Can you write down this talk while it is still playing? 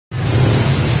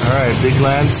Alright, Big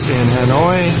Lance in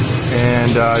Hanoi,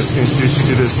 and I was going to introduce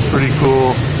you to this pretty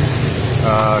cool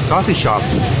coffee shop.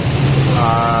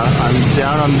 I'm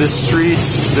down on this street.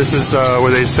 This is where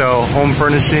they sell home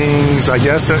furnishings, I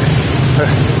guess,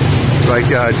 like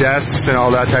desks and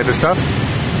all that type of stuff.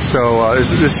 So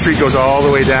this street goes all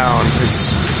the way down.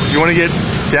 If you want to get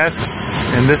desks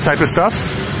and this type of stuff,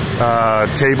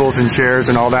 tables and chairs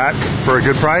and all that for a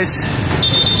good price,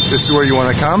 this is where you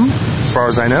want to come, as far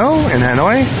as I know, in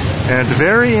Hanoi. And at the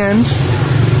very end,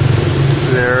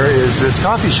 there is this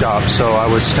coffee shop. So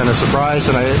I was kind of surprised,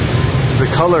 and the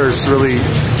colors really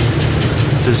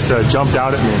just jumped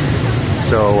out at me.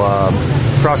 So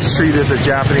across the street is a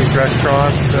Japanese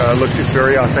restaurant. Look, it's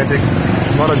very authentic.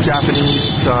 A lot of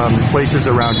Japanese places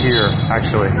around here,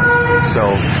 actually. So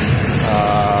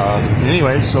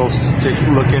anyways, so let's take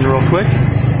a look in real quick.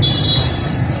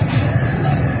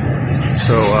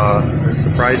 So there's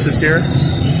the prices here.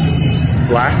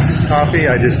 Black coffee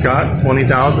I just got,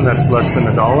 20,000. That's less than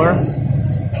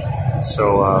 $1.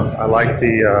 So I like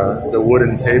the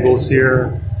wooden tables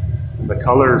here. The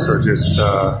colors are just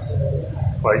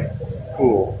quite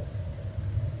cool.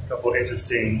 A couple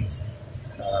interesting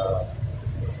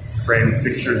framed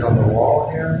pictures on the wall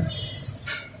here.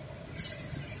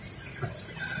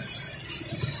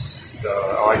 So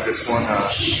I like this one.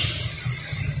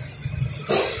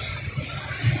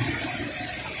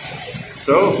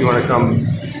 So if you want to come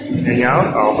hang out,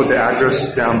 I'll put the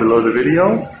address down below the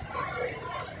video.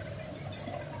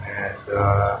 And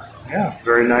yeah,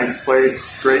 very nice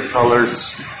place, great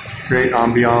colors, great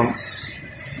ambiance.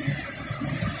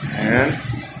 And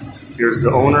here's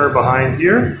the owner behind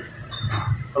here.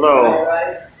 Hello.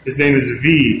 His name is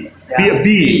V.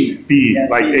 B,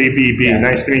 like A-B-B.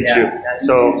 Nice to meet you.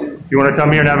 So if you want to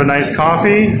come here and have a nice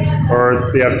coffee, or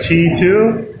they have tea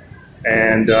too,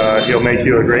 and he'll make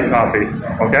you a great coffee.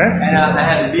 Okay? And I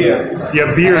had a beer. You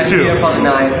have beer too? Beer for the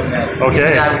night.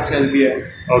 Okay. I would sell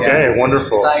beer. Okay, yeah.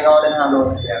 Wonderful. Saigon and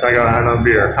Hanoi. Yeah. Saigon and Hanoi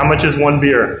beer. How much is one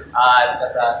beer?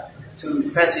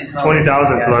 20,000.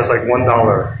 20,000, so that's like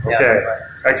 $1. Okay, yeah, right.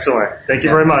 Excellent. Thank you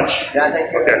very much. Yeah,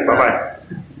 thank you. Okay, bye-bye.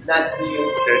 Nice to see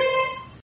you. Okay.